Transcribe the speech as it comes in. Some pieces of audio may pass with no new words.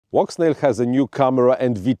Walksnail has a new camera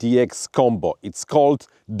and VTX combo. It's called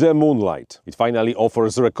the Moonlight. It finally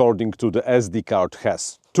offers recording to the SD card,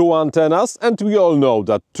 has 2 antennas, and we all know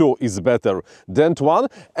that 2 is better than 1.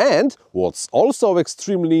 And what's also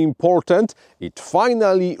extremely important, it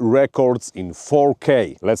finally records in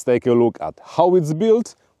 4K. Let's take a look at how it's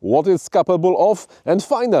built, what it's capable of, and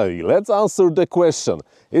finally, let's answer the question: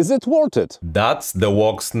 is it worth it? That's the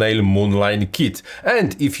Walksnail Moonlight kit.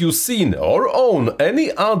 And if you've seen or own any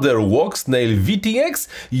other Walksnail VTX,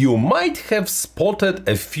 you might have spotted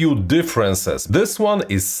a few differences. This one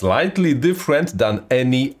is slightly different than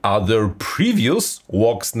any other previous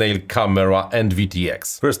Walksnail camera and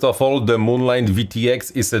VTX. First of all, the Moonlight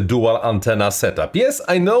VTX is a dual antenna setup. Yes,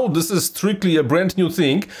 I know this is strictly a brand new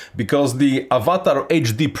thing, because the Avatar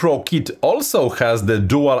HD Pro kit also has the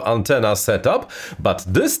dual antenna setup, but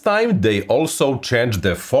this time they also changed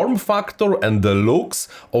the form factor and the looks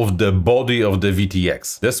of the body of the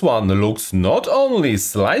VTX. This one looks not only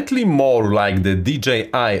slightly more like the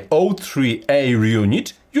DJI O3A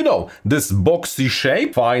unit, you know, this boxy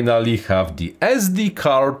shape, finally have the SD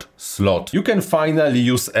card slot. You can finally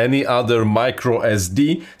use any other micro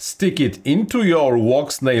SD, stick it into your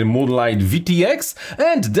Walksnail Moonlight VTX,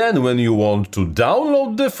 and then when you want to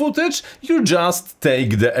download the footage, you just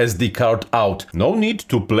take the SD card out. No need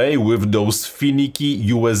to play with those finicky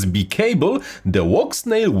USB cable the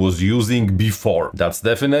Walksnail was using before. That's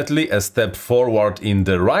definitely a step forward in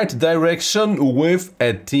the right direction with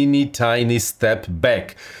a teeny tiny step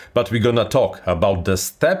back. But we're gonna talk about the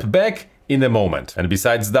step back in a moment. And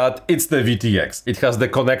besides that, it's the VTX. It has the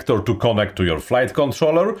connector to connect to your flight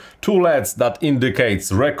controller, 2 LEDs that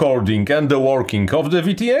indicates recording and the working of the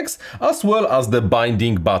VTX, as well as the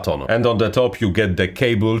binding button. And on the top you get the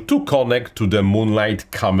cable to connect to the Moonlight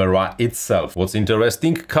camera itself. What's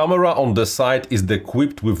interesting, camera on the side is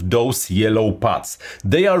equipped with those yellow pads.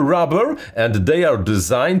 They are rubber and they are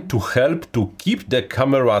designed to help to keep the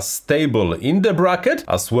camera stable in the bracket,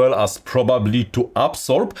 as well as probably to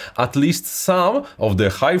absorb at least some of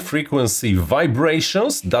the high-frequency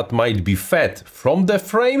vibrations that might be fed from the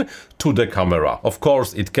frame to the camera. Of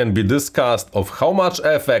course, it can be discussed of how much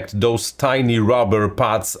effect those tiny rubber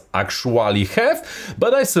pads actually have,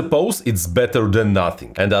 but I suppose it's better than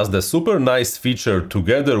nothing. And as the super nice feature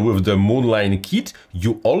together with the Moonlight kit,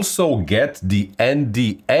 you also get the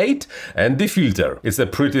ND8 and the filter. It's a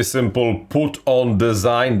pretty simple put-on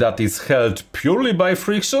design that is held purely by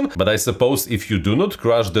friction, but I suppose if you do not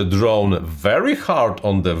crash the drone very hard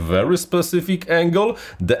on the very specific angle,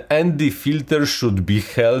 the ND filter should be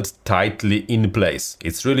held tightly in place.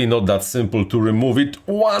 It's really not that simple to remove it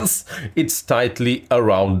once it's tightly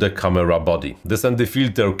around the camera body. This ND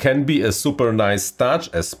filter can be a super nice touch,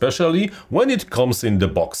 especially when it comes in the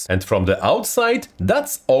box. And from the outside,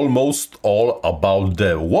 that's almost all about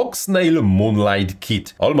the Walksnail Moonlight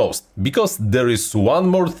kit. Almost. Because there is one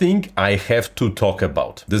more thing I have to talk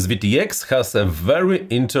about. This VTX has a very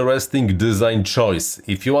interesting design choice.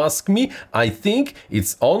 If you ask me, I think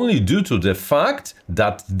it's only due to the fact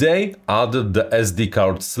that they added the SD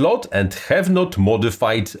card slot and have not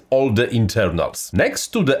modified all the internals. Next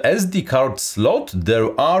to the SD card slot,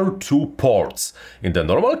 there are 2 ports. In the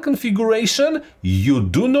normal configuration, you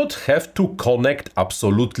do not have to connect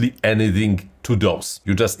absolutely anything to those.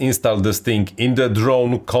 You just install this thing in the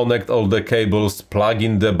drone, connect all the cables, plug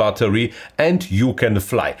in the battery, and you can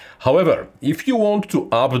fly. However, if you want to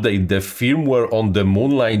update the firmware on the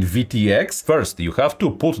Moonlight VTX, first you have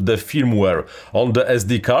to put the firmware on the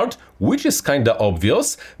SD card, which is kinda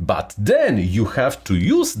obvious, but then you have to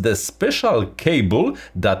use the special cable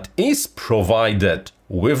that is provided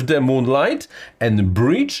with the Moonlight and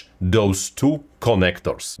bridge those 2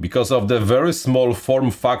 connectors. Because of the very small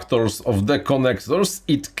form factors of the connectors,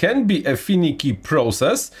 it can be a finicky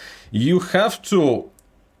process. You have to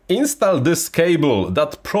install this cable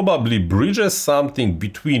that probably bridges something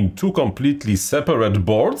between 2 completely separate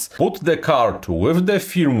boards, put the card with the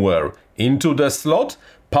firmware into the slot,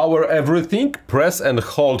 power everything, press and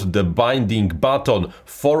hold the binding button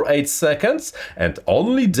for 8 seconds, and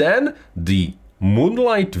only then the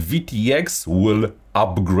Moonlight VTX will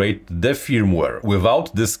upgrade the firmware.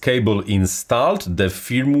 Without this cable installed, the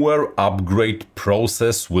firmware upgrade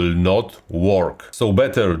process will not work. So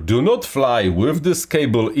better do not fly with this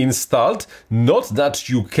cable installed. Not that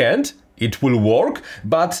you can't, it will work,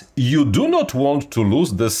 but you do not want to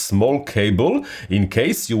lose this small cable in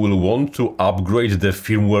case you will want to upgrade the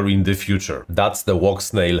firmware in the future. That's the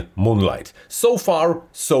Walksnail Moonlight. So far,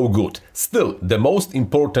 so good. Still, the most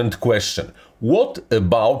important question: what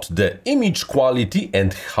about the image quality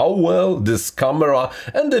and how well this camera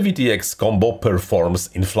and the VTX combo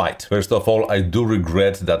performs in flight? First of all, I do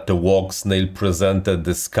regret that the Walksnail presented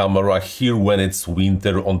this camera here when it's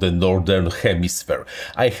winter on the northern hemisphere.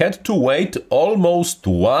 I had to wait almost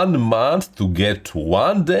 1 month to get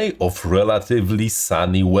 1 day of relatively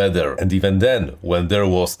sunny weather. And even then, when there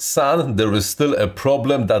was sun, there is still a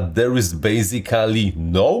problem that there is basically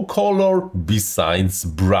no color besides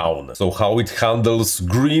brown. So how it handles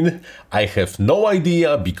green, I have no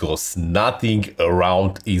idea because nothing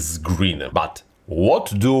around is green. But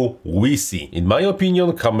what do we see? In my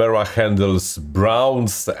opinion, camera handles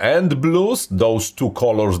browns and blues, those two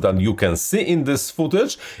colors that you can see in this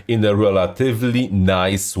footage, in a relatively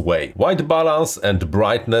nice way. White balance and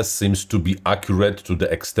brightness seems to be accurate to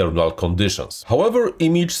the external conditions. However,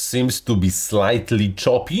 image seems to be slightly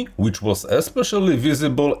choppy, which was especially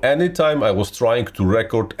visible anytime I was trying to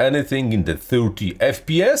record anything in the 30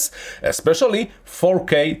 FPS, especially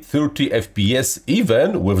 4K 30 FPS,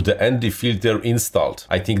 even with the ND filter installed.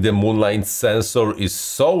 I think the Moonlight sensor is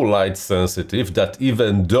so light sensitive that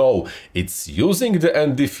even though it's using the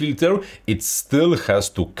ND filter, it still has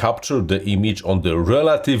to capture the image on the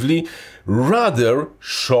relatively rather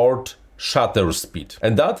short shutter speed.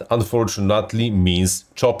 And that unfortunately means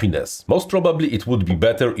choppiness. Most probably it would be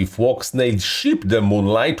better if Walksnail shipped the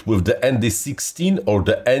Moonlight with the ND16 or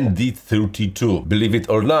the ND32. Believe it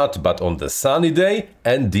or not, but on the sunny day,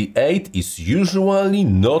 ND8 is usually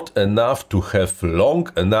not enough to have long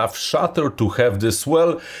enough shutter to have this,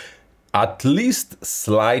 well, at least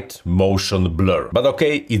slight motion blur. But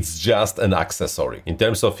okay, it's just an accessory. In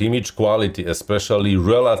terms of image quality, especially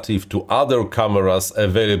relative to other cameras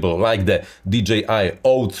available like the DJI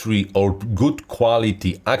O3 or good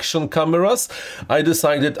quality action cameras, I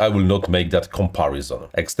decided I will not make that comparison.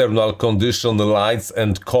 External condition lights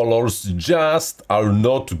and colors just are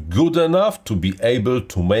not good enough to be able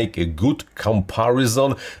to make a good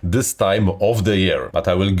comparison this time of the year. But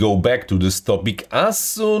I will go back to this topic as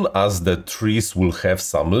soon as the trees will have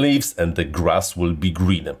some leaves and the grass will be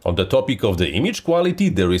green. On the topic of the image quality,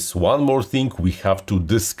 there is one more thing we have to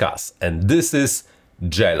discuss, and this is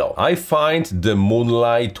jello. I find the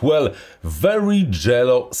Moonlight, well, very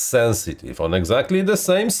jello sensitive. On exactly the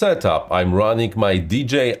same setup I'm running my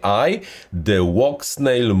DJI, the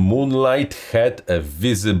Walksnail Moonlight had a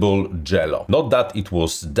visible jello. Not that it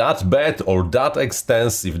was that bad or that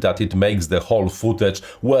extensive that it makes the whole footage,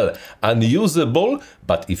 well, unusable,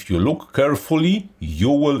 but if you look carefully, you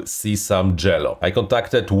will see some jello. I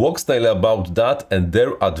contacted Walksnail about that, and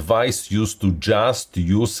their advice used to just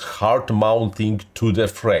use hard mounting to the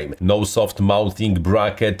frame. No soft mounting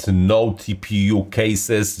bracket, no TPU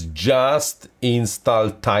cases, just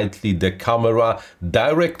install tightly the camera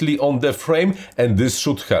directly on the frame, and this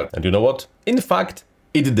should help. And you know what? In fact,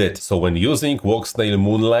 it did. So when using Walksnail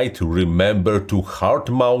Moonlight, remember to hard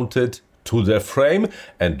mount it to the frame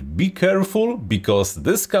and be careful because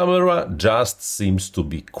this camera just seems to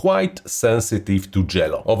be quite sensitive to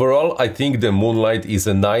jello. Overall, I think the Moonlight is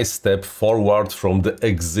a nice step forward from the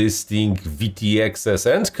existing VTXs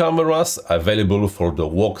and cameras available for the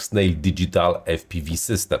Walksnail digital FPV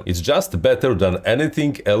system. It's just better than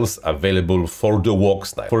anything else available for the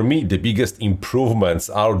Walksnail. For me, the biggest improvements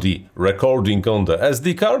are the recording on the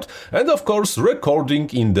SD card and of course recording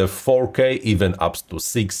in the 4K even up to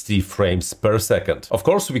 60 frames per second. Of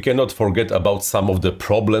course, we cannot forget about some of the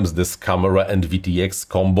problems this camera and VTX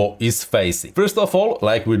combo is facing. First of all,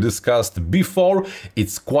 like we discussed before,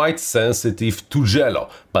 it's quite sensitive to jello,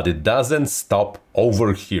 but it doesn't stop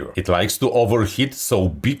over here. It likes to overheat, so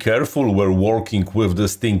be careful when working with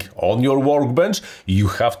this thing on your workbench. You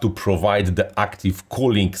have to provide the active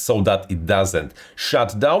cooling so that it doesn't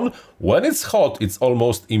shut down. When it's hot, it's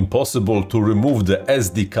almost impossible to remove the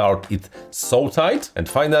SD card, it's so tight. And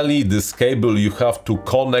finally, this cable you have to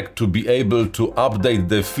connect to be able to update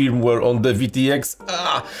the firmware on the VTX.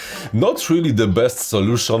 Not really the best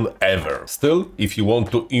solution ever. Still, if you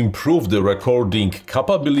want to improve the recording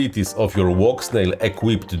capabilities of your Walksnail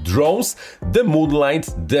equipped drones, the Moonlight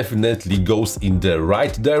definitely goes in the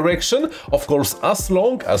right direction, of course as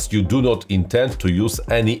long as you do not intend to use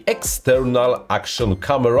any external action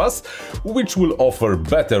cameras, which will offer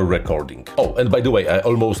better recording. Oh, and by the way, I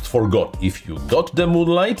almost forgot, if you got the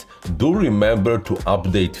Moonlight, do remember to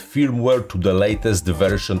update firmware to the latest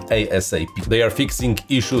version ASAP. They are fixing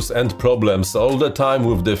issues and problems all the time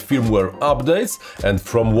with the firmware updates, and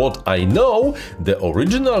from what I know, the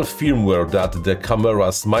original firmware that the the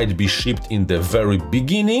cameras might be shipped in the very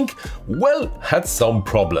beginning, well, had some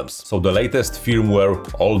problems. So the latest firmware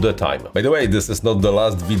all the time. By the way, this is not the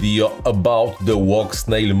last video about the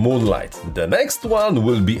Walksnail Moonlight. The next one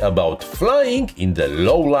will be about flying in the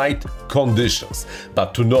low light conditions.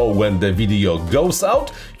 But to know when the video goes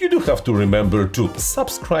out, you do have to remember to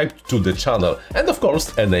subscribe to the channel and of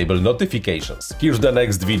course enable notifications. Here's the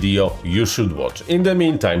next video you should watch. In the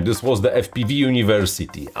meantime, this was the FPV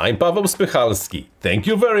University. I'm Paweł Spychalski. Thank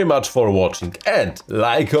you very much for watching and,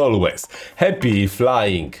 like always, happy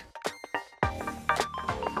flying!